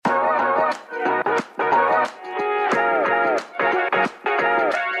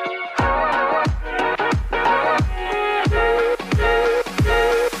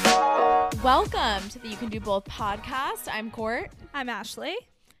You Can Do Both podcast. I'm Court. I'm Ashley.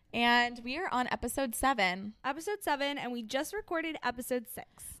 And we are on episode 7. Episode 7, and we just recorded episode 6.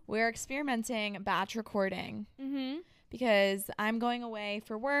 We're experimenting batch recording Mm-hmm. because I'm going away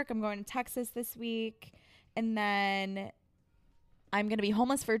for work. I'm going to Texas this week. And then I'm going to be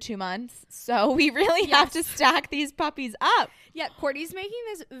homeless for 2 months. So we really have to stack these puppies up. Yeah, Courtney's making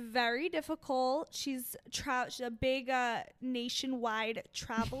this very difficult. She's a big nationwide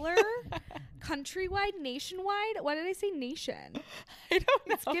traveler. Countrywide, nationwide? Why did I say nation? I don't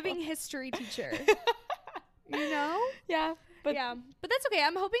know. It's giving history teacher. You know? Yeah. But that's okay.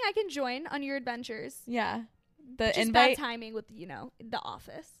 I'm hoping I can join on your adventures. yeah. The Just invite. bad timing with, the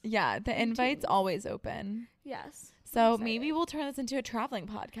office. Yeah. The invite's always open. Yes. So maybe we'll turn this into a traveling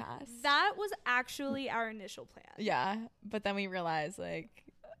podcast. That was actually our initial plan. Yeah. But then we realized,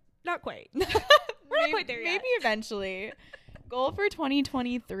 Not quite. we're not quite there yet. Maybe eventually. Goal for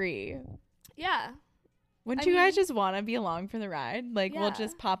 2023. Yeah. Wouldn't I you guys mean- just want to be along for the ride? We'll Yeah.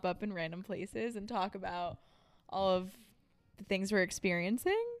 just pop up in random places and talk about all of the things we're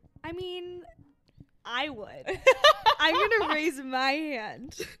experiencing. I mean, I would. I'm going to raise my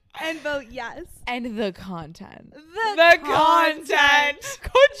hand and vote yes. And the content. The content.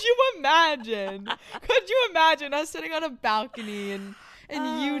 Could you imagine? Could you imagine us sitting on a balcony in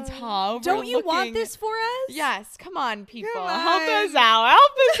Utah? Don't you want overlooking- this for us? Yes. Come on, people. Come Help on. us out.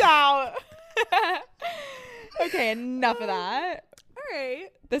 Help us out. Okay, enough of that. All right.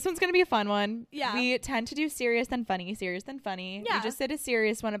 This one's going to be a fun one. Yeah. We tend to do serious then funny. Yeah. We just did a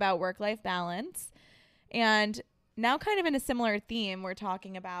serious one about work-life balance. And now kind of in a similar theme, we're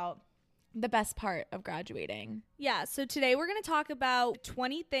talking about the best part of graduating. Yeah. So today we're going to talk about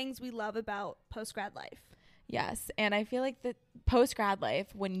 20 things we love about post-grad life. Yes. And I feel like the post-grad life,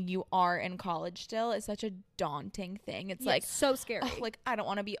 when you are in college still, is such a daunting thing. It's like, so scary. oh, I don't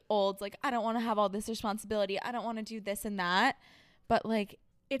want to be old. I don't want to have all this responsibility. I don't want to do this and that. But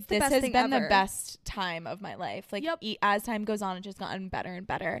it's the this best has thing been ever. the best time of my life. As time goes on, it's just gotten better and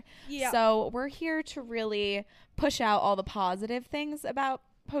better. Yeah. So we're here to really push out all the positive things about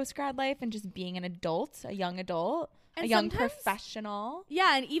post-grad life and just being an adult, a young adult, And a young sometimes- professional.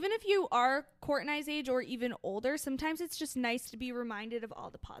 Yeah, and even if you are Court and I's age or even older, sometimes it's just nice to be reminded of all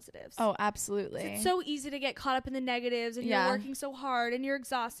the positives. Oh, absolutely. It's so easy to get caught up in the negatives, and Yeah. you're working so hard, and you're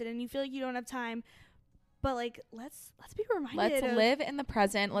exhausted, and you feel like you don't have time. But let's be reminded. Let's of, live in the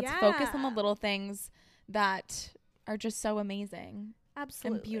present. Let's focus on the Yeah. little things that are just so amazing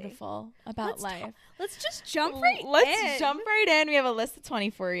absolutely and beautiful about life. Let's just jump right in. Let's jump right in. We have a list of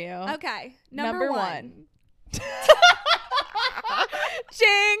 20 for you. Okay, number one.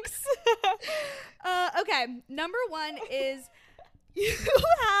 Jinx. Okay, number one is you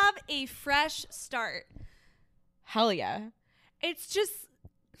have a fresh start. Hell yeah. It's just.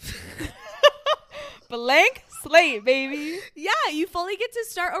 Blank slate, baby. Yeah, you fully get to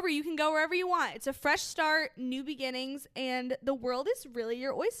start over. You can go wherever you want. It's a fresh start, new beginnings, and the world is really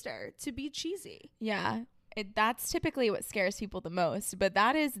your oyster, to be cheesy. Yeah. That's typically what scares people the most, but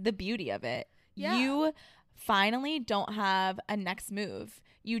that is the beauty of it. Yeah. You finally don't have a next move.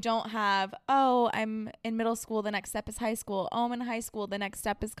 You don't have, oh, I'm in middle school, the next step is high school. Oh, I'm in high school, the next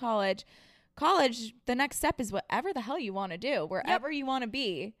step is college. College, the next step is whatever the hell you want to do, wherever you want to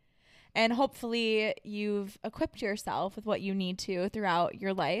be. And hopefully you've equipped yourself with what you need to throughout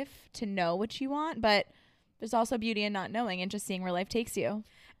your life to know what you want. But there's also beauty in not knowing and just seeing where life takes you.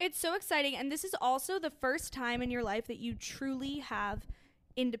 It's so exciting. And this is also the first time in your life that you truly have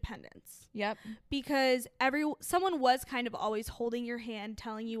independence. Yep. Because someone was kind of always holding your hand,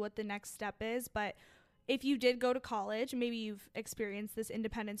 telling you what the next step is. But if you did go to college, maybe you've experienced this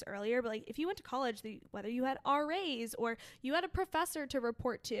independence earlier, but if you went to college, whether you had RAs or you had a professor to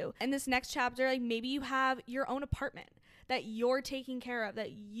report to, in this next chapter, maybe you have your own apartment that you're taking care of,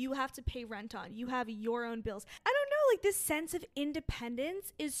 that you have to pay rent on, you have your own bills. I don't know, this sense of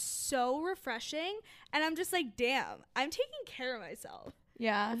independence is so refreshing, and I'm just damn, I'm taking care of myself.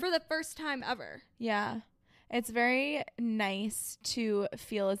 Yeah. For the first time ever. Yeah. It's very nice to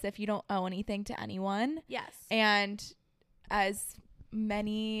feel as if you don't owe anything to anyone. Yes. And as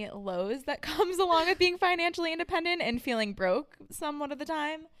many lows that comes along with being financially independent and feeling broke somewhat of the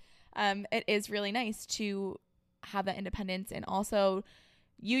time, it is really nice to have that independence and also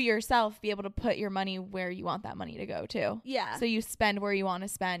you yourself be able to put your money where you want that money to go too. Yeah. So you spend where you want to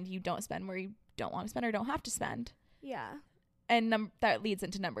spend. You don't spend where you don't want to spend or don't have to spend. Yeah. And that leads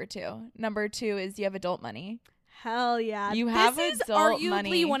into number 2. Number 2 is you have adult money. Hell yeah. You have this is adult arguably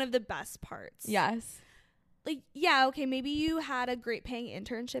money. one of the best parts. Yes. Yeah, okay, maybe you had a great paying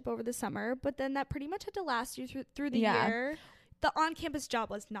internship over the summer, but then that pretty much had to last you through the year. The on-campus job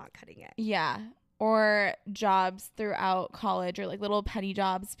was not cutting it. Yeah. or jobs throughout college, or like little petty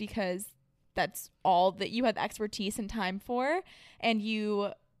jobs, because that's all that you have expertise and time for, and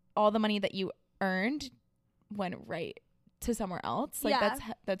all the money that you earned went right to somewhere else. Like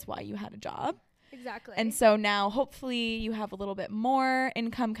that's why you had a job. Exactly. And so now hopefully you have a little bit more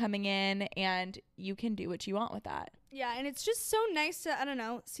income coming in and you can do what you want with that. Yeah, and it's just so nice to, I don't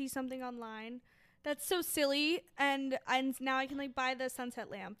know, see something online that's so silly, and now I can like buy the sunset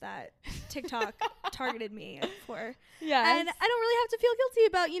lamp that TikTok targeted me for. Yeah. And I don't really have to feel guilty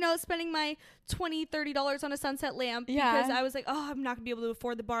about, spending my $20-$30 on a sunset lamp because I was like, oh, I'm not going to be able to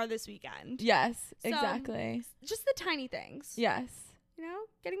afford the bar this weekend. Yes, So, exactly. Just the tiny things. Yes.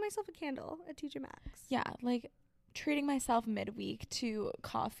 Getting myself a candle at TJ Maxx. Yeah, like treating myself midweek to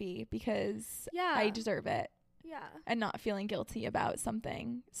coffee because Yeah. I deserve it. Yeah. And not feeling guilty about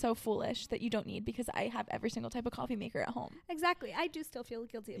something so foolish that you don't need, because I have every single type of coffee maker at home. Exactly. I do still feel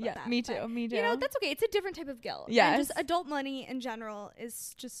guilty about that. Me too. Me too. That's okay. It's a different type of guilt. Yes. And just adult money in general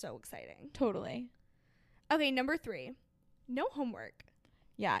is just so exciting. Totally. Okay, number 3. No homework.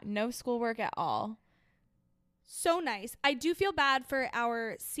 Yeah, no schoolwork at all. So nice. I do feel bad for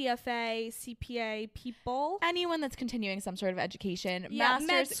our CFA, CPA people. Anyone that's continuing some sort of education, Yeah, med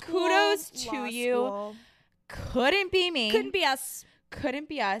masters, school, kudos to law you. school. Couldn't be me. Couldn't be us. Couldn't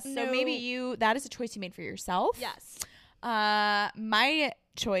be us. No. So maybe that is a choice you made for yourself. Yes. My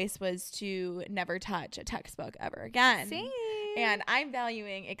choice was to never touch a textbook ever again. Same. And I'm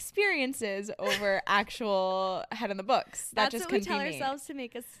valuing experiences over actual head in the books. That's just what we couldn't tell be me. ourselves to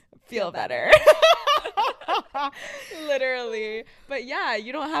make us Feel better. Literally. But yeah,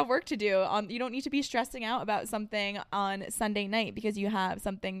 you don't have work to do. You don't need to be stressing out about something on Sunday night because you have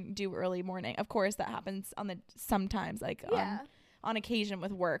something due early morning. Of course, that happens sometimes, like on occasion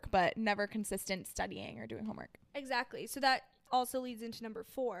with work, but never consistent studying or doing homework. Exactly. So that also leads into number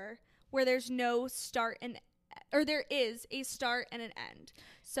 4, where there's no start or there is a start and an end.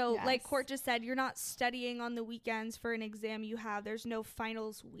 So like Court just said, you're not studying on the weekends for an exam you have. There's no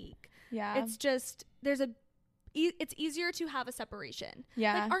finals week. Yeah. It's just, it's easier to have a separation.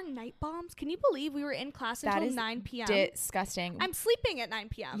 Yeah. Like our night bombs. Can you believe we were in class until 9 p.m.? Disgusting. I'm sleeping at 9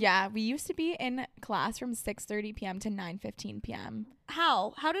 p.m. Yeah. We used to be in class from 6:30 p.m. to 9:15 p.m.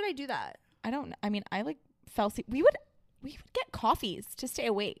 How did I do that? I like fell asleep. We would get coffees to stay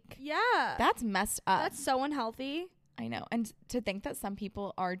awake. Yeah. That's messed up. That's so unhealthy. I know. And to think that some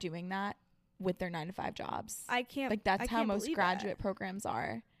people are doing that with their 9-to-5 jobs. I can't. Like that's I how can't most believe graduate that. programs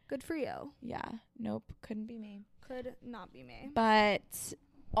are. Good for you. Yeah. Nope. Couldn't be me. Could not be me. But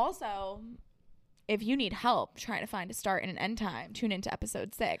also, if you need help trying to find a start and an end time, tune into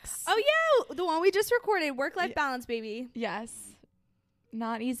episode 6. Oh yeah, the one we just recorded. Work-life balance, baby. Yes.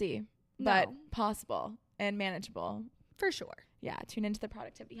 Not easy, No. but possible and manageable. For sure. Yeah. Tune into the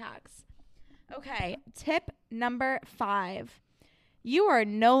productivity hacks. Okay. Tip number 5. You are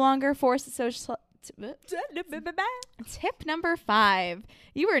no longer forced to social. Tip number 5.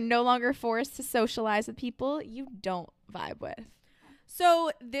 You are no longer forced to socialize with people you don't vibe with.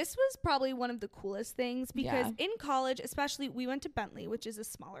 So this was probably one of the coolest things because Yeah. in college, especially we went to Bentley, which is a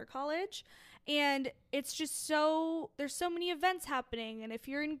smaller college, and it's just there's so many events happening. And if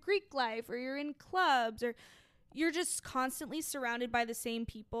you're in Greek life or you're in clubs or you're just constantly surrounded by the same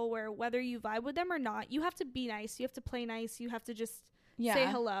people where whether you vibe with them or not, you have to be nice. You have to play nice. You have to just say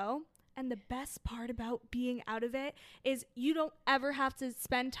hello. And the best part about being out of it is you don't ever have to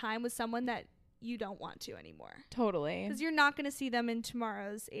spend time with someone that you don't want to anymore. Totally. Because you're not going to see them in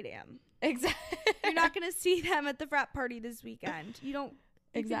tomorrow's 8 a.m. Exactly. You're not going to see them at the frat party this weekend. You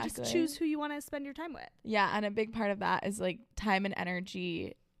Exactly. can just choose who you want to spend your time with. Yeah. And a big part of that is like time and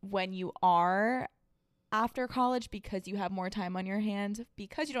energy when you are after college, because you have more time on your hands,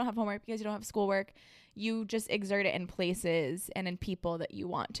 because you don't have homework, because you don't have schoolwork. You just exert it in places and in people that you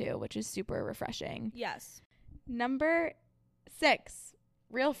want to, which is super refreshing. Yes. Number 6,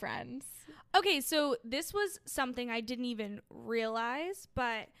 real friends. Okay, so this was something I didn't even realize,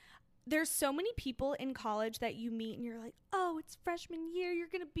 but there's so many people in college that you meet and you're like, oh, it's freshman year. You're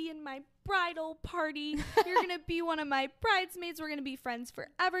going to be in my bridal party. You're going to be one of my bridesmaids. We're going to be friends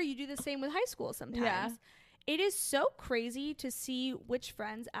forever. You do the same with high school sometimes. Yeah. It is so crazy to see which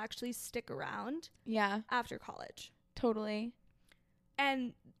friends actually stick around after college. Totally.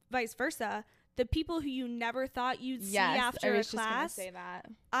 And vice versa. The people who you never thought you'd see after a class. Just gonna say that.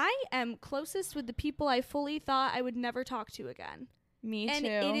 I am closest with the people I fully thought I would never talk to again. Me too. And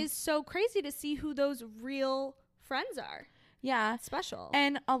it is so crazy to see who those real friends are. Yeah. Special.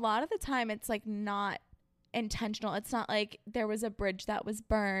 And a lot of the time it's like not intentional. It's not like there was a bridge that was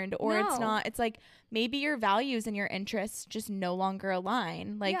burned, or No. it's not, it's like maybe your values and your interests just no longer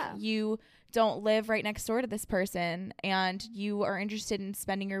align. Like Yeah. you don't live right next door to this person and you are interested in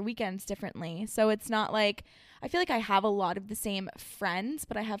spending your weekends differently. So it's not like, I feel like I have a lot of the same friends,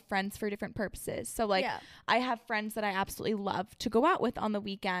 but I have friends for different purposes. So like Yeah. I have friends that I absolutely love to go out with on the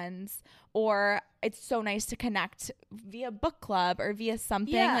weekends, or it's so nice to connect via book club or via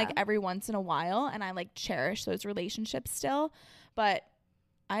something like every once in a while. And I like cherish those relationships still. But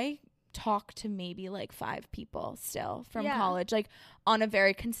I talk to maybe like 5 people still from college, like on a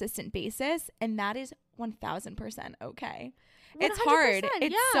very consistent basis. And that is 1000% okay. It's hard.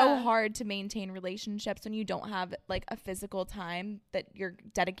 It's so hard to maintain relationships when you don't have like a physical time that you're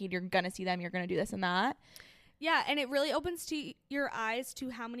dedicated. You're going to see them. You're going to do this and that. Yeah. And it really opens to your eyes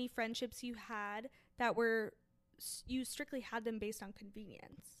to how many friendships you had that were, you strictly had them based on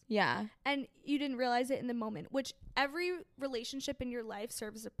convenience. Yeah. And you didn't realize it in the moment, which every relationship in your life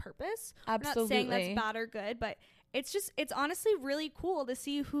serves a purpose. Absolutely. I'm not saying that's bad or good, but it's honestly really cool to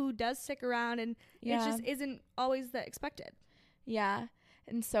see who does stick around, and it just isn't always the expected. Yeah.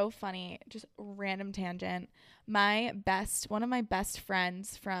 And so funny, just random tangent. One of my best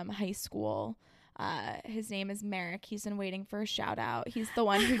friends from high school, his name is Merrick. He's been waiting for a shout out. He's the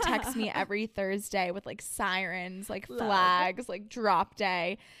one who texts me every Thursday with like sirens, like flags, like drop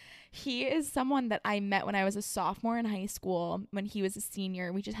day. He is someone that I met when I was a sophomore in high school. When he was a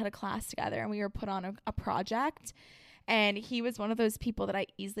senior, we just had a class together and we were put on a project. And he was one of those people that I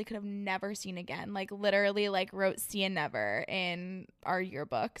easily could have never seen again. Like literally like wrote see you never in our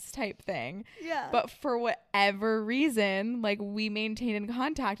yearbooks type thing. Yeah. But for whatever reason, like we maintained in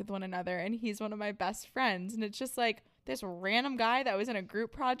contact with one another, and he's one of my best friends. And it's just like this random guy that was in a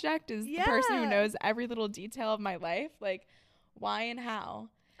group project is the person who knows every little detail of my life. Like why and how.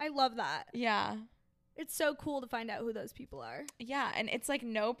 I love that. Yeah. It's so cool to find out who those people are. Yeah, and it's like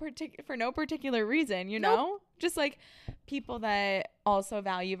for no particular reason, you know? Just like people that also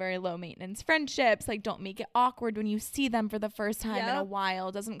value very low maintenance friendships, like don't make it awkward when you see them for the first time in a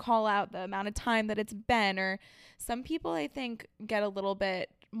while, doesn't call out the amount of time that it's been. Or some people I think get a little bit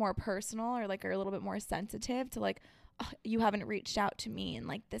more personal, or like are a little bit more sensitive to like, oh, you haven't reached out to me in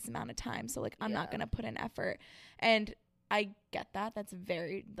like this amount of time, so like I'm not going to put in effort. And I get that. That's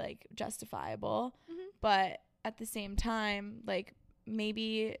very like justifiable. Mm-hmm. But at the same time, like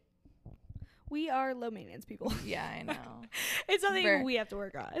maybe we are low maintenance people. Yeah, I know. It's something we have to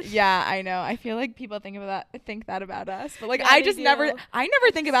work on. Yeah, I know. I feel like people think that about us. But like I never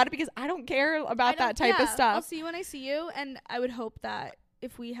think about it because I don't care about that type of stuff. I'll see you when I see you, and I would hope that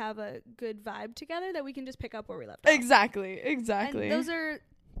if we have a good vibe together that we can just pick up where we left off. Exactly. And those are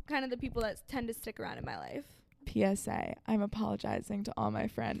kind of the people that tend to stick around in my life. PSA, I'm apologizing to all my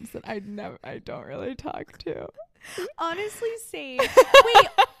friends that I don't really talk to. Honestly, same. Wait,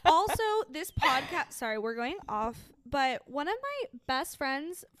 also this podcast, sorry, we're going off, but one of my best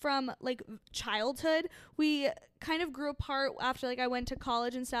friends from like childhood, we kind of grew apart after like I went to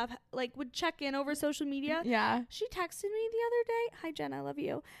college and stuff, like would check in over social media. Yeah. She texted me the other day, hi Jen, I love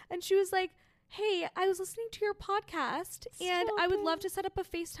you. And she was like, hey, I was listening to your podcast and I would love to set up a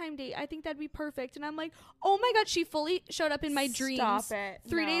FaceTime date. I think that'd be perfect. And I'm like, oh my God, she fully showed up in my dreams. Stop it.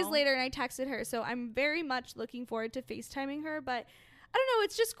 3 days later, and I texted her. So I'm very much looking forward to FaceTiming her. But I don't know,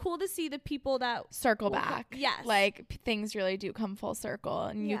 it's just cool to see the people that circle back. Yes. Like things really do come full circle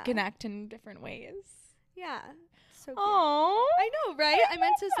and you connect in different ways. Yeah. So cute. Oh, I know, right? I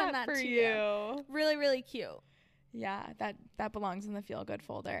meant to send that for to you. Really, really cute. Yeah, that belongs in the feel good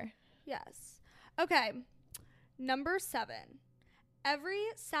folder. Yes. Okay, number 7. Every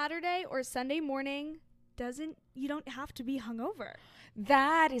Saturday or Sunday morning you don't have to be hungover.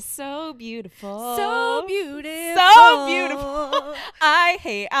 That is so beautiful. So beautiful. So beautiful. I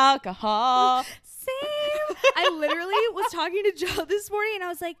hate alcohol. Same. I literally was talking to Joe this morning and I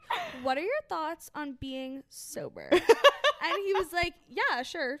was like, what are your thoughts on being sober? And he was like, yeah,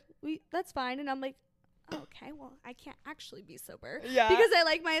 sure. That's fine. And I'm like, okay, well, I can't actually be sober because I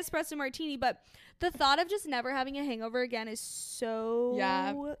like my espresso martini, but the thought of just never having a hangover again is so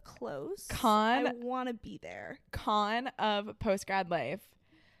close. I want to be there. Con of post-grad life.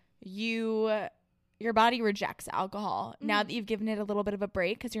 Your body rejects alcohol. Mm-hmm. Now that you've given it a little bit of a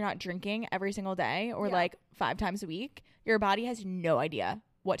break because you're not drinking every single day or like 5 times a week, your body has no idea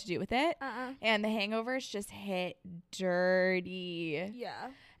what to do with it. And the hangovers just hit dirty.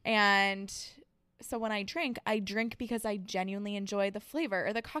 Yeah. And so when I drink because I genuinely enjoy the flavor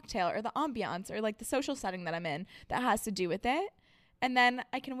or the cocktail or the ambiance or like the social setting that I'm in that has to do with it. And then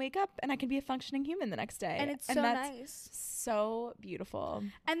I can wake up and I can be a functioning human the next day. And it's so that's nice. so beautiful.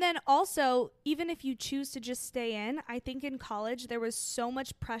 And then also, even if you choose to just stay in, I think in college there was so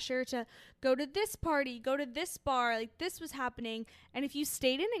much pressure to go to this party, go to this bar, like this was happening. And if you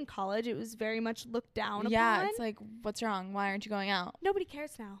stayed in college, it was very much looked down upon. It's like, what's wrong? Why aren't you going out? Nobody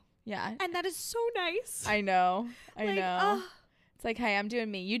cares now. Yeah. And that is so nice. I know. I know. It's like, hey, I'm doing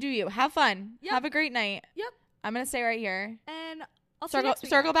me. You do you. Have fun. Yep. Have a great night. Yep. I'm going to stay right here. And I'll see you next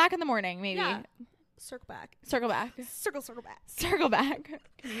weekend. Circle back in the morning, maybe. Yeah. Circle back. Circle back. Circle back. Circle back.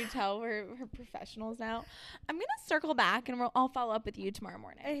 Can you tell we're professionals now? I'm going to circle back and I'll follow up with you tomorrow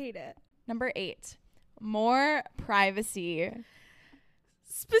morning. I hate it. Number 8, more privacy.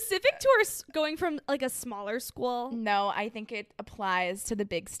 Specific to our going from like a smaller school. No, I think it applies to the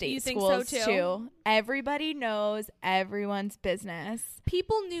big state schools think so too? Everybody knows everyone's business.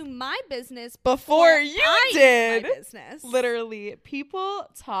 People knew my business Before you did. My business. Literally, people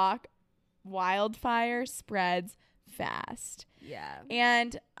talk, wildfire spreads fast. Yeah.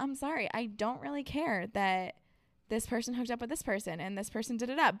 And I'm sorry, I don't really care that this person hooked up with this person and this person did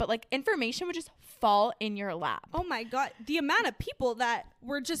it up. But like information would just fall in your lap. Oh my God. The amount of people that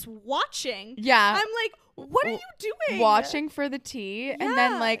were just watching. Yeah. I'm like, what are you doing? Watching for the tea. Yeah. And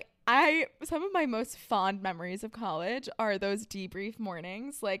then like some of my most fond memories of college are those debrief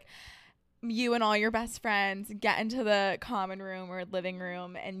mornings. Like you and all your best friends get into the common room or living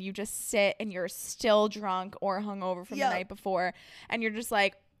room and you just sit and you're still drunk or hungover from the night before. And you're just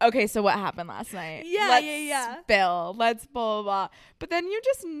like, okay, so what happened last night? Yeah, let's spill. Let's blah, blah, blah. But then you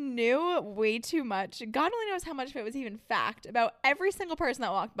just knew way too much. God only knows how much of it was even fact about every single person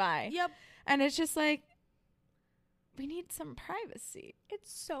that walked by. Yep. And it's just like, we need some privacy.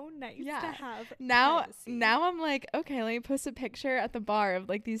 It's so nice to have now privacy. Now I'm like, okay, let me post a picture at the bar of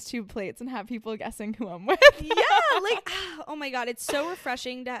like these 2 plates and have people guessing who I'm with. Yeah, like, oh my God, it's so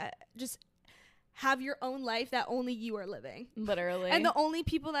refreshing to just have your own life that only you are living. Literally. And the only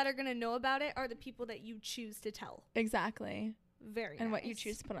people that are going to know about it are the people that you choose to tell. Exactly. Very and nice. what you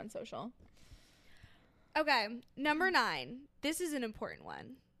choose to put on social. Okay, number 9. This is an important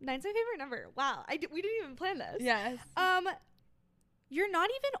one. 9's my favorite number. Wow, we didn't even plan this. Yes. You're not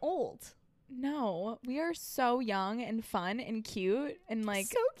even old. No, we are so young and fun and cute and like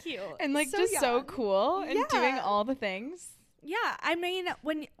so cute and like so just young. so cool and doing Yeah. all the things. Yeah, I mean,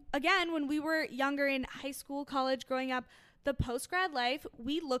 when we were younger in high school, college, growing up, the post-grad life,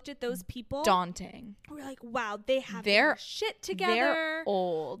 we looked at those people. Daunting. We're like, wow, they have They're- their shit together. They're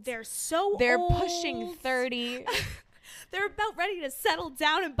old. They're so They're old. pushing 30. They're about ready to settle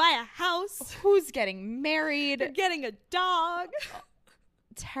down and buy a house. Who's getting married? They're getting a dog.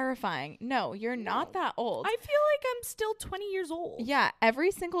 Terrifying. No, you're not that old. I feel like I'm still 20 years old. Yeah, every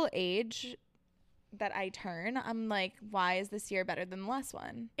single age that I turn, I'm like, why is this year better than the last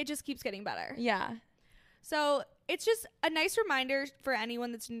one? It just keeps getting better. Yeah. So it's just a nice reminder for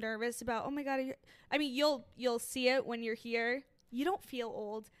anyone that's nervous about, oh my God, I mean, you'll see it when you're here. You don't feel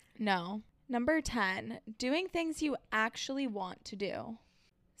old. No. Number 10, doing things you actually want to do.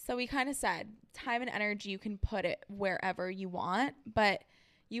 So we kind of said time and energy, you can put it wherever you want, but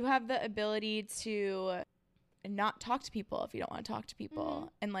you have the ability to not talk to people if you don't want to talk to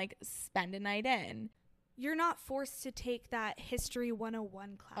people and like spend a night in. You're not forced to take that History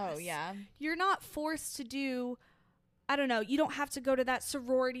 101 class. Oh, yeah. You're not forced to do, I don't know, you don't have to go to that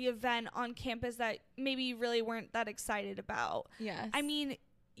sorority event on campus that maybe you really weren't that excited about. Yes. I mean,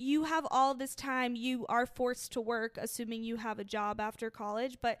 you have all this time. You are forced to work, assuming you have a job after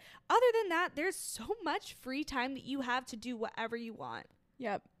college. But other than that, there's so much free time that you have to do whatever you want.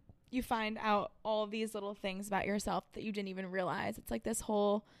 Yep. You find out all these little things about yourself that you didn't even realize. It's like this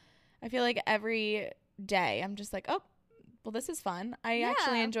whole, I feel like every day I'm just like, oh, well, this is fun. I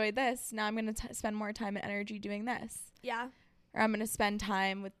actually enjoyed this. Now I'm going to spend more time and energy doing this. Yeah. Or I'm going to spend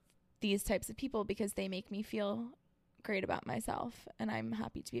time with these types of people because they make me feel great about myself and I'm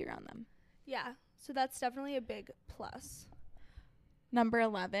happy to be around them. Yeah. So that's definitely a big plus. Number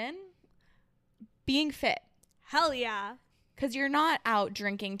 11, being fit. Hell yeah. Because you're not out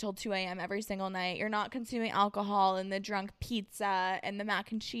drinking till 2 a.m. every single night. You're not consuming alcohol and the drunk pizza and the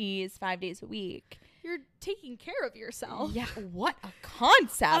mac and cheese 5 days a week. You're taking care of yourself. Yeah, what a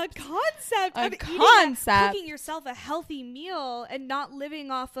concept. Cooking yourself a healthy meal and not living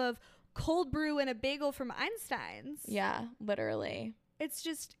off of cold brew and a bagel from Einstein's. Yeah, literally. It's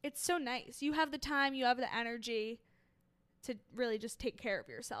so nice. You have the time, you have the energy to really just take care of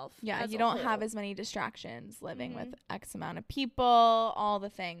yourself. Yeah, you don't have as many distractions living with X amount of people, all the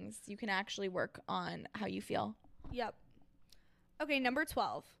things. You can actually work on how you feel. Yep. Okay, number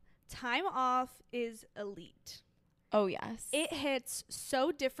 12. Time off is elite. Oh, yes. It hits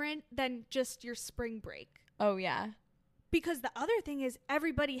so different than just your spring break. Oh, yeah. Because the other thing is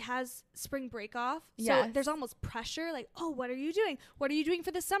everybody has spring break off. So Yes. there's almost pressure. Like, oh, what are you doing? What are you doing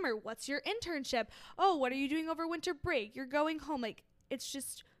for the summer? What's your internship? Oh, what are you doing over winter break? You're going home. Like, it's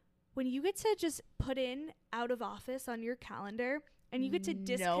just when you get to just put in out of office on your calendar and you get to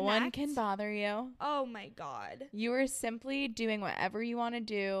disconnect. No one can bother you. Oh, my God. You are simply doing whatever you want to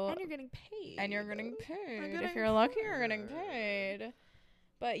do. And you're getting paid. And you're getting paid. getting If you're lucky, you're getting paid.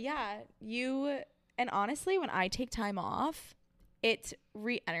 But yeah, and honestly, when I take time off, it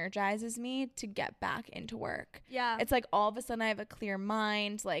re-energizes me to get back into work. Yeah. It's like all of a sudden I have a clear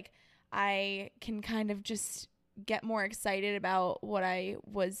mind. Like I can kind of just get more excited about what I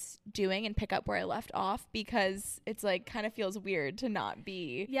was doing and pick up where I left off, because it's like kind of feels weird to not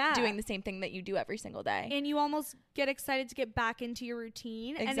be doing the same thing that you do every single day. And you almost get excited to get back into your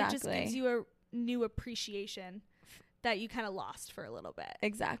routine. Exactly. And it just gives you a new appreciation that you kind of lost for a little bit.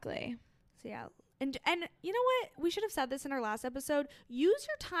 Exactly. So yeah. And you know what? We should have said this in our last episode. Use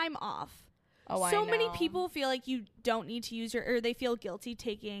your time off. Oh, so I know. many people feel like you don't need to use or they feel guilty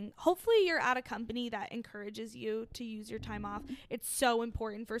taking. Hopefully you're at a company that encourages you to use your time off. It's so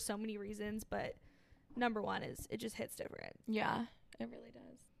important for so many reasons, but number one is it just hits different. Yeah, it really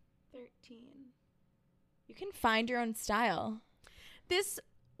does. 13. You can find your own style. This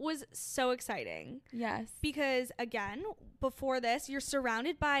was so exciting. Yes. Because again, before this, you're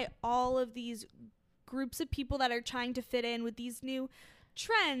surrounded by all of these groups of people that are trying to fit in with these new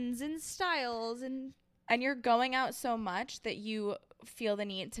trends and styles, and you're going out so much that you feel the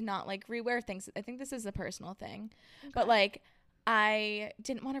need to not like rewear things. I think this is a personal thing. Okay. But like I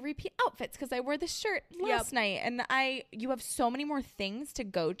didn't want to repeat outfits because I wore this shirt last night, and you have so many more things to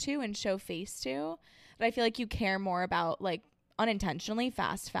go to and show face to that I feel like you care more about, like, unintentionally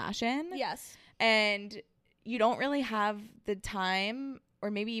fast fashion. Yes. And you don't really have the time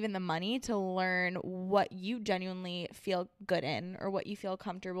or maybe even the money to learn what you genuinely feel good in or what you feel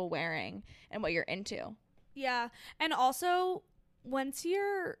comfortable wearing and what you're into. Yeah. And also, once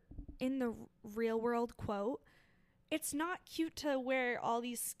you're in the real world, quote, it's not cute to wear all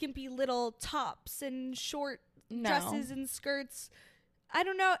these skimpy little tops and short dresses and skirts. I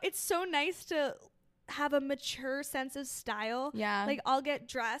don't know. It's so nice to have a mature sense of style. Yeah. Like I'll get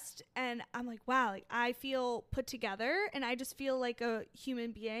dressed and I'm like, wow, like I feel put together and I just feel like a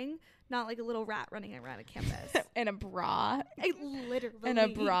human being, not like a little rat running around a campus. In a bra. I literally. In a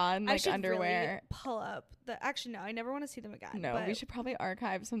bra and like I underwear. really pull up actually, no, I never want to see them again. No, we should probably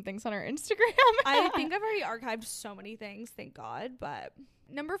archive some things on our Instagram. I think I've already archived so many things, thank God. But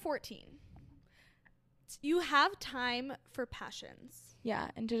number 14. You have time for passions. Yeah,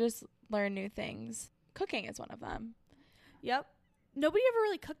 and to just learn new things. Cooking is one of them. Yep. Nobody ever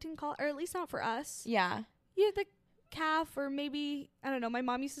really cooked in college, or at least not for us. Yeah. You had the calf, or maybe, I don't know, my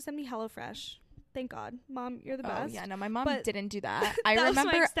mom used to send me HelloFresh. Thank God. Mom, you're the best. Oh, yeah, no, my mom didn't do that. that I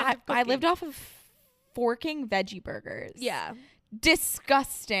remember I lived off of forking veggie burgers. Yeah.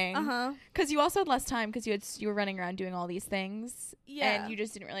 Disgusting. Uh-huh. Because you also had less time because you were running around doing all these things. Yeah. And you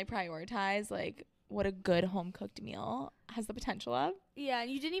just didn't really prioritize, like, what a good home-cooked meal has the potential of. Yeah,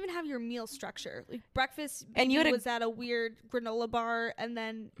 and you didn't even have your meal structure. Like breakfast and you was at a weird granola bar, and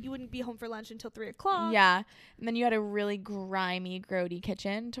then you wouldn't be home for lunch until 3 o'clock. Yeah, and then you had a really grimy, grody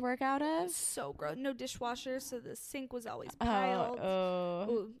kitchen to work out of. So gross. No dishwasher, so the sink was always piled.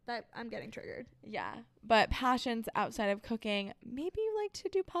 Ooh, that I'm getting triggered. Yeah, but passions outside of cooking. Maybe you like to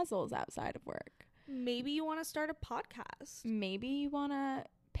do puzzles outside of work. Maybe you want to start a podcast. Maybe you want to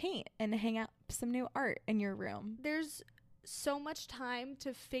paint and hang out some new art in your room. There's so much time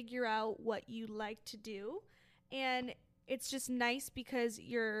to figure out what you like to do, and it's just nice because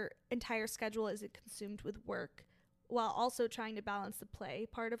your entire schedule isn't consumed with work while also trying to balance the play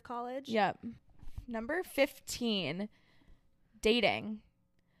part of college. Yep. Number 15, dating.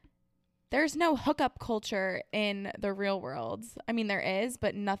 There's no hookup culture in the real world. I mean, there is,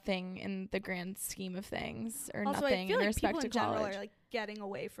 but nothing in the grand scheme of things, or also, nothing I feel in like respect people to in general college. are like getting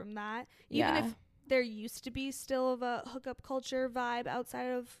away from that. Even if there used to be still of a hookup culture vibe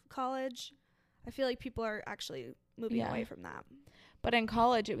outside of college, I feel like people are actually moving away from that. But in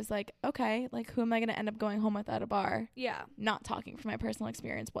college, it was like, okay, like, who am I going to end up going home with at a bar? Yeah. Not talking from my personal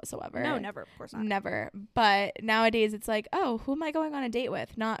experience whatsoever. No, never. Of course not. Never. But nowadays, it's like, oh, who am I going on a date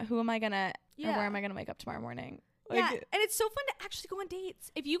with? Not who am I going to, or where am I going to wake up tomorrow morning? Like, yeah, and it's so fun to actually go on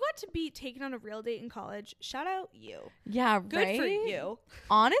dates. If you got to be taken on a real date in college, shout out you. Yeah, Good right? for you.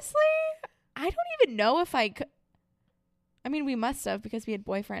 Honestly, I don't even know if I could. I mean, we must have because we had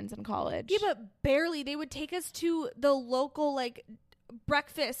boyfriends in college. Yeah, but barely. They would take us to the local, like,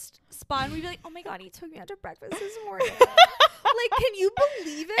 breakfast spot and we'd be like, oh my God, he took me out to breakfast this morning. Like, can you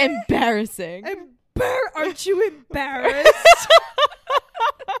believe it? Embarrassing. Aren't you embarrassed?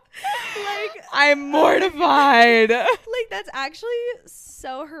 Like, I'm mortified. Like, that's actually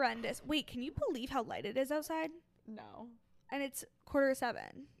so horrendous. Wait, can you believe how light it is outside? No. And it's 6:45.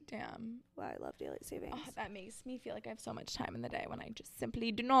 Damn. Wow, I love daylight savings. Oh, that makes me feel like I have so much time in the day when I just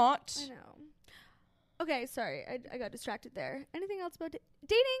simply do not. I know. Okay, sorry. I got distracted there. Anything else about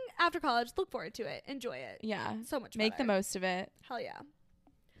dating after college? Look forward to it. Enjoy it. Yeah. So much Make the better. most of it. Hell yeah.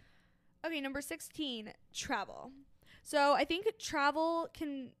 Okay, number 16, travel. So I think travel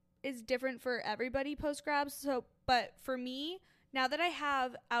is different for everybody post-grad. So, but for me, now that I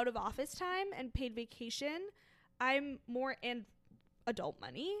have out of office time and paid vacation, I'm more in adult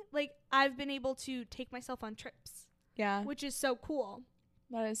money. Like, I've been able to take myself on trips. Yeah. Which is so cool.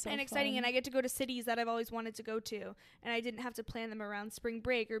 That is so and exciting. fun. And I get to go to cities that I've always wanted to go to. And I didn't have to plan them around spring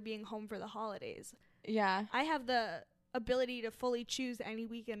break or being home for the holidays. Yeah. I have the ability to fully choose any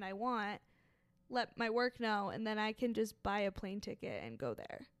weekend I want, let my work know, and then I can just buy a plane ticket and go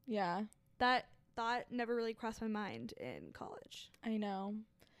there. Yeah. That thought never really crossed my mind in college. I know.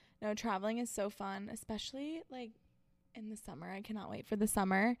 No, traveling is so fun, especially like in the summer. I cannot wait for the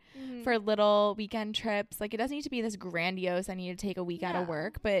summer for little weekend trips. Like, it doesn't need to be this grandiose, I need to take a week out of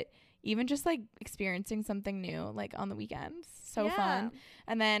work, but even just like experiencing something new, like on the weekends. So fun.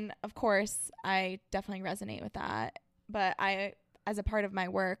 And then, of course, I definitely resonate with that. But as a part of my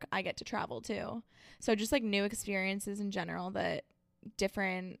work, I get to travel too. So just like new experiences in general, that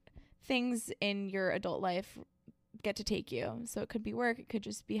different things in your adult life get to take you. So it could be work, it could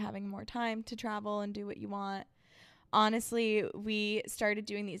just be having more time to travel and do what you want. Honestly, we started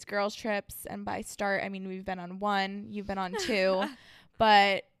doing these girls trips, and by start, I mean, we've been on one, you've been on two,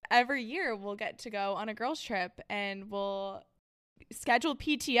 but every year we'll get to go on a girls trip, and we'll schedule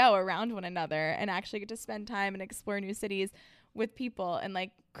PTO around one another and actually get to spend time and explore new cities with people and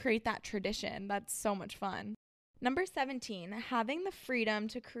like create that tradition. That's so much fun. Number 17, having the freedom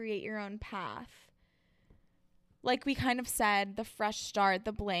to create your own path. Like we kind of said, the fresh start,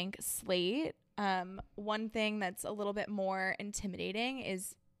 the blank slate. One thing that's a little bit more intimidating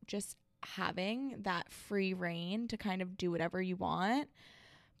is just having that free reign to kind of do whatever you want,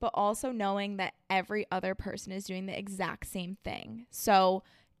 but also knowing that every other person is doing the exact same thing. So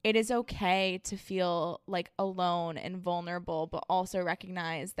it is okay to feel like alone and vulnerable, but also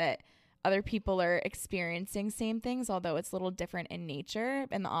recognize that other people are experiencing same things, although it's a little different in nature,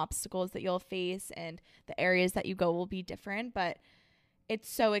 and the obstacles that you'll face and the areas that you go will be different. But it's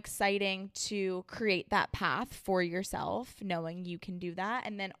so exciting to create that path for yourself, knowing you can do that,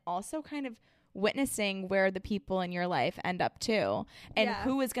 and then also kind of witnessing where the people in your life end up too, and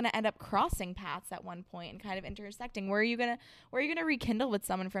who is going to end up crossing paths at one point and kind of intersecting. Where are you going to rekindle with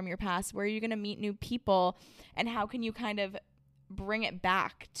someone from your past? Where are you going to meet new people, and how can you kind of bring it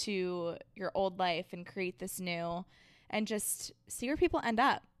back to your old life and create this new, and just see where people end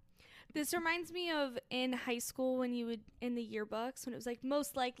up? This reminds me of in high school when you would, in the yearbooks, when it was like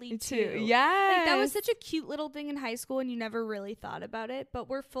most likely to. Yes. Like, that was such a cute little thing in high school, and you never really thought about it. But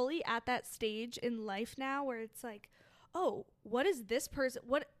we're fully at that stage in life now where it's like, oh, what is this person?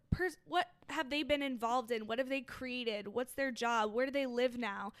 What have they been involved in? What have they created? What's their job? Where do they live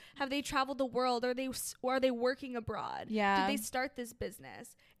now? Have they traveled the world? Are they working abroad? Yeah. Did they start this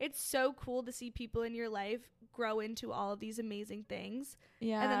business? It's so cool to see people in your life grow into all of these amazing things.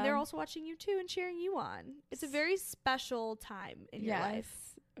 Yeah. And then they're also watching you too and cheering you on. It's a very special time in your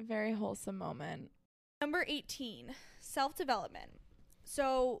life. A very wholesome moment. Number 18, self-development.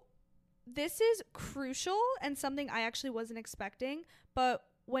 So this is crucial and something I actually wasn't expecting, but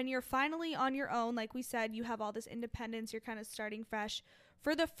when you're finally on your own, like we said, you have all this independence, you're kind of starting fresh.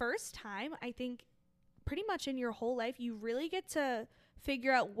 For the first time, I think pretty much in your whole life, you really get to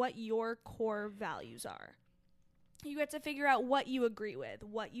figure out what your core values are. You get to figure out what you agree with,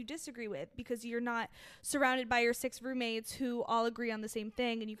 what you disagree with, because you're not surrounded by your 6 roommates who all agree on the same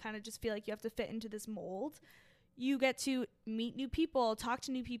thing, and you kind of just feel like you have to fit into this mold. You get to meet new people, talk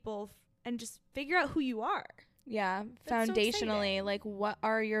to new people, and just figure out who you are. Yeah. That's Foundationally, so like, what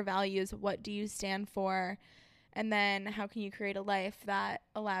are your values? What do you stand for? And then how can you create a life that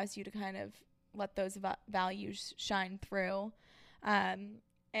allows you to kind of let those values shine through?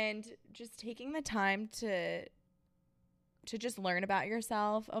 And just taking the time to just learn about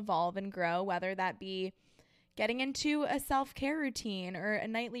yourself, evolve and grow, whether that be getting into a self-care routine or a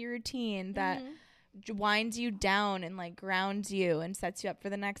nightly routine that winds you down and like grounds you and sets you up for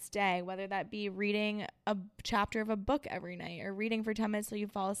the next day, whether that be reading a chapter of a book every night or reading for 10 minutes till you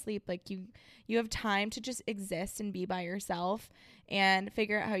fall asleep. Like you have time to just exist and be by yourself and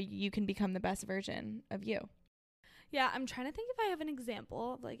figure out how you can become the best version of you. Yeah, I'm trying to think if I have an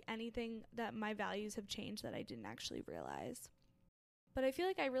example of like anything that my values have changed that I didn't actually realize. But I feel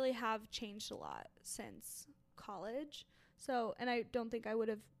like I really have changed a lot since college. So, and I don't think I would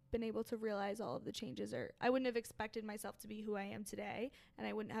have been able to realize all of the changes, or I wouldn't have expected myself to be who I am today, and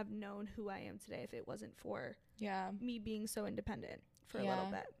I wouldn't have known who I am today if it wasn't for me being so independent for a little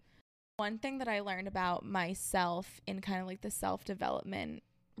bit. One thing that I learned about myself in kind of like the self-development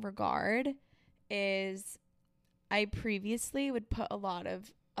regard is I previously would put a lot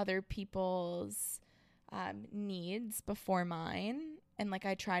of other people's needs before mine, and like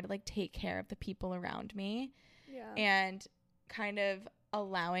I try to like take care of the people around me, and kind of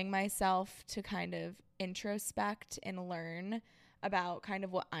allowing myself to kind of introspect and learn about kind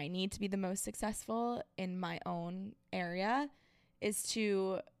of what I need to be the most successful in my own area is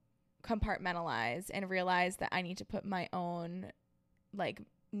to compartmentalize and realize that I need to put my own like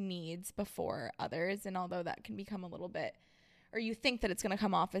needs before others. And although that can become a little bit, or you think that it's going to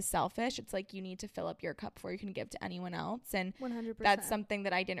come off as selfish, it's like you need to fill up your cup before you can give to anyone else. And 100%. That's something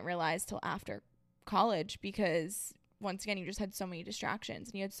that I didn't realize till after college, because once again, you just had so many distractions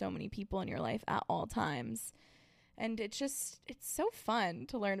and you had so many people in your life at all times. And it's so fun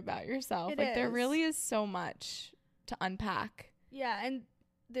to learn about yourself. There really is so much to unpack. Yeah. And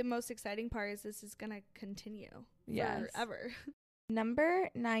the most exciting part is this is going to continue forever. Number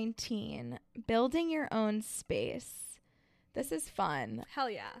 19, building your own space. This is fun. Hell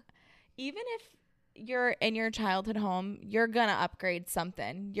yeah. Even if you're in your childhood home, you're going to upgrade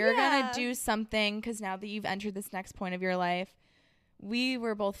something. You're going to do something, because now that you've entered this next point of your life, we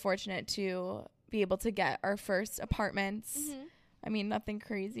were both fortunate to be able to get our first apartments. Mm-hmm. I mean, nothing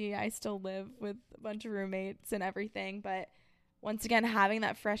crazy. I still live with a bunch of roommates and everything, but once again, having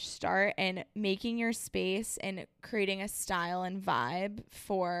that fresh start and making your space and creating a style and vibe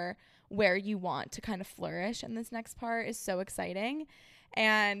for where you want to kind of flourish in this next part is so exciting.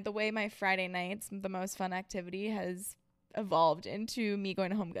 And the way my Friday nights, the most fun activity, has evolved into me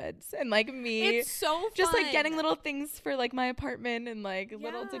going to Home Goods and like me it's so fun. Just like getting little things for like my apartment and like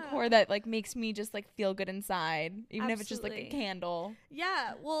little decor that like makes me just like feel good inside, even if it's just like a candle.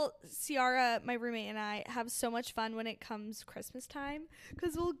 Yeah, well, Ciara, my roommate, and I have so much fun when it comes Christmas time,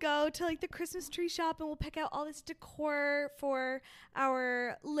 because we'll go to like the Christmas tree shop and we'll pick out all this decor for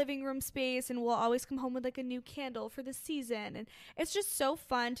our living room space, and we'll always come home with like a new candle for the season, and it's just so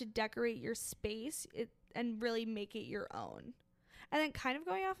fun to decorate your space and really make it your own. And then kind of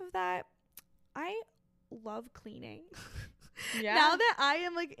going off of that, I love cleaning. Yeah. Now that I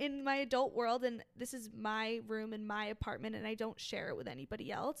am like in my adult world and this is my room in my apartment and I don't share it with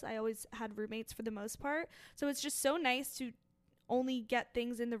anybody else. I always had roommates for the most part. So it's just so nice to only get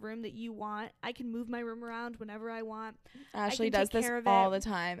things in the room that you want. I can move my room around whenever I want. Ashley does this all the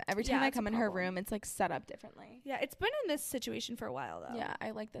time. Every time I come in her room, it's like set up differently. Yeah, it's been in this situation for a while though. Yeah,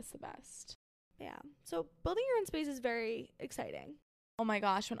 I like this the best. Yeah. So building your own space is very exciting. Oh my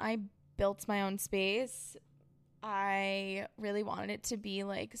gosh, when I built my own space, I really wanted it to be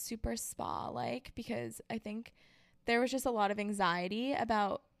like super spa-like, because I think there was just a lot of anxiety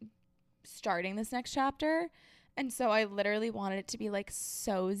about starting this next chapter. And so I literally wanted it to be like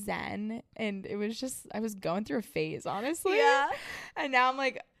so zen. And it was just, I was going through a phase, honestly. Yeah. And now I'm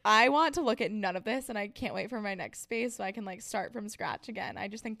like, I want to look at none of this and I can't wait for my next space so I can like start from scratch again. I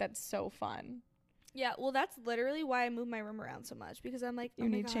just think that's so fun. Yeah, well, that's literally why I move my room around so much, because I'm like, oh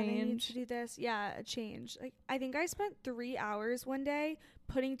my God, I need to do this. Yeah, a change. Like, I think I spent 3 hours one day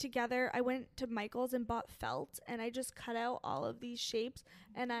putting together. I went to Michael's and bought felt, and I just cut out all of these shapes,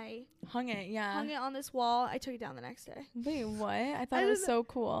 and I hung it on this wall. I took it down the next day. Wait, what? I thought it was so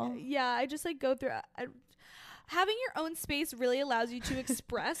cool. Yeah, I just like go through having your own space really allows you to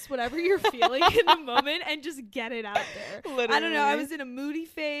express whatever you're feeling in the moment and just get it out there. Literally. I don't know. I was in a moody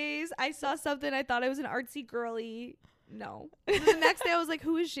phase. I saw something. I thought I was an artsy girly. No. The next day I was like,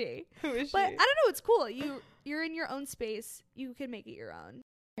 who is she? But I don't know. It's cool. You're in your own space. You can make it your own.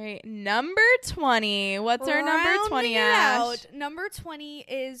 All right. Number 20. What's our number 20, Ash? Number 20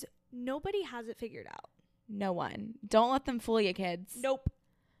 is nobody has it figured out. No one. Don't let them fool you, kids. Nope.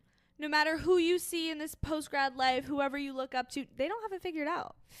 No matter who you see in this post-grad life, whoever you look up to, they don't have it figured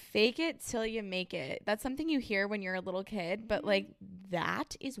out. Fake it till you make it. That's something you hear when you're a little kid, but like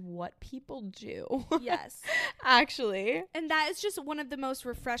that is what people do. Yes. Actually. And that is just one of the most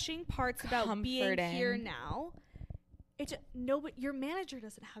refreshing parts about being here now your manager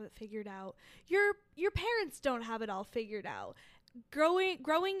doesn't have it figured out. Your parents don't have it all figured out.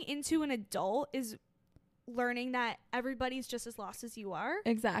 Growing into an adult is learning that everybody's just as lost as you are.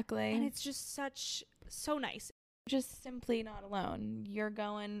 Exactly. And it's just so nice. Just simply not alone. You're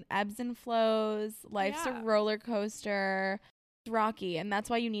going ebbs and flows. Life's a Yeah. roller coaster. It's rocky. And that's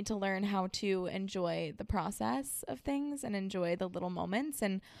why you need to learn how to enjoy the process of things and enjoy the little moments.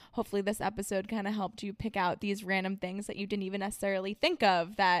 And hopefully this episode kind of helped you pick out these random things that you didn't even necessarily think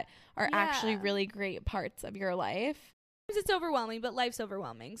of that are actually Yeah. really great parts of your life. It's overwhelming, but life's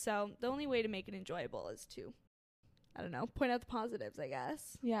overwhelming. So the only way to make it enjoyable is to, I don't know, point out the positives, I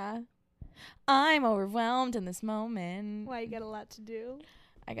guess. Yeah. I'm overwhelmed in this moment. Why, you got a lot to do?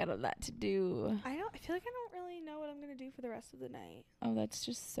 I got a lot to do. I feel like I don't really know what I'm going to do for the rest of the night. Oh, that's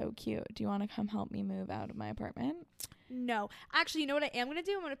just so cute. Do you want to come help me move out of my apartment? No. Actually, you know what I am going to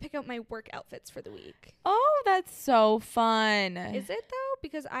do? I'm going to pick out my work outfits for the week. Oh, that's so fun. Is it, though?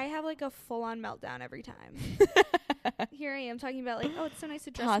 Because I have, like, a full-on meltdown every time. Here I am talking about, like, oh, it's so nice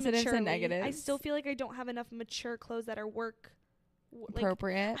to dress Positives maturely. and negatives. I still feel like I don't have enough mature clothes that are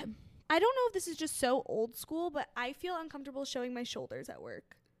Appropriate. I don't know if this is just so old school, but I feel uncomfortable showing my shoulders at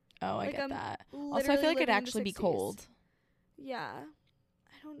work. Oh, I like, get I'm that. Also, I literally feel like it'd living in the actually be 60s. cold. Yeah.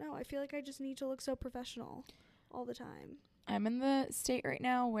 I don't know. I feel like I just need to look so professional all the time. I'm in the state right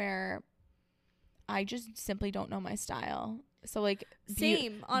now where I just simply don't know my style. So, like,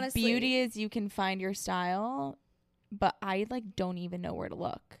 Same, honestly. beauty is you can find your style, but I, like, don't even know where to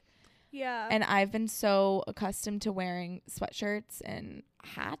look. Yeah. And I've been so accustomed to wearing sweatshirts and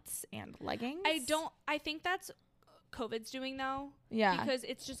hats and leggings. I think that's COVID's doing though. Yeah. Because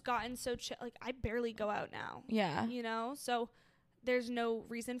it's just gotten so like I barely go out now. Yeah. You know? So there's no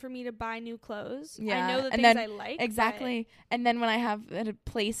reason for me to buy new clothes. Yeah. I know the And things then- I like. Exactly. And then when I have a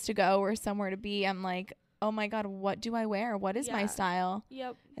place to go or somewhere to be, I'm like, oh my God, what do I wear? What is my Yeah. style?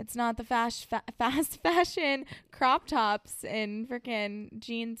 Yep. It's not the fast fashion crop tops and freaking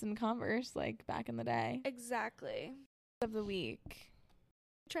jeans and Converse like back in the day. Exactly. Of the week.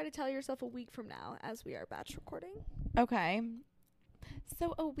 Try to tell yourself a week from now as we are batch recording. Okay.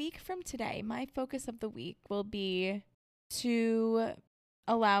 So a week from today, my focus of the week will be to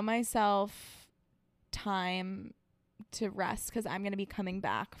allow myself time to rest because I'm going to be coming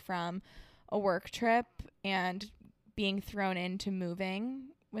back from a work trip and being thrown into moving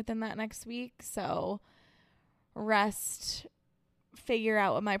within that next week. So rest, figure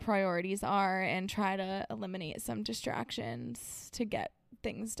out what my priorities are, and try to eliminate some distractions to get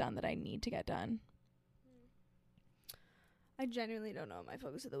things done that I need to get done. I genuinely don't know what my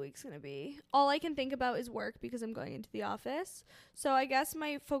focus of the week's going to be. All I can think about is work because I'm going into the office. So I guess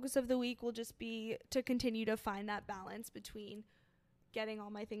my focus of the week will just be to continue to find that balance between getting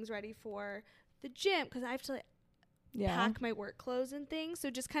all my things ready for the gym because I have to pack my work clothes and things. So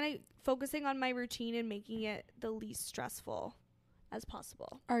just kind of focusing on my routine and making it the least stressful as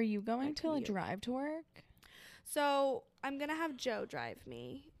possible. Are you going My to like commute. drive to work? So I'm going to have Joe drive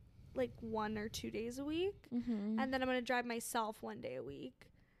me like 1 or 2 days a week. Mm-hmm. And then I'm going to drive myself 1 day a week.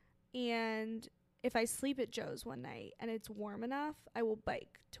 And if I sleep at Joe's one night and it's warm enough, I will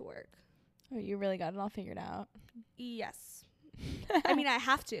bike to work. Oh, you really got it all figured out. Yes. I mean, I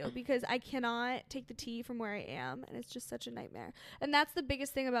have to because I cannot take the T from where I am. And it's just such a nightmare. And that's the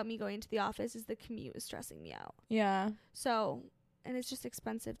biggest thing about me going to the office is the commute is stressing me out. Yeah. So, and it's just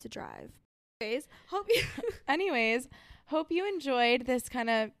expensive to drive. Anyways, hope you enjoyed this kind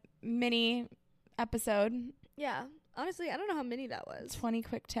of mini episode. Yeah. Honestly, I don't know how many that was. 20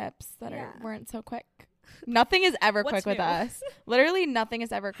 quick tips that Yeah. weren't so quick. Nothing is ever What's quick with new? us. Literally nothing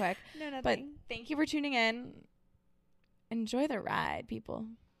is ever quick. No, nothing. But thank you for tuning in. Enjoy the ride, people.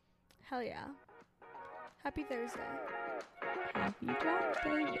 Hell yeah. Happy Thursday. Happy drop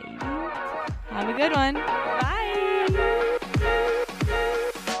day, baby. Have a good one. Bye.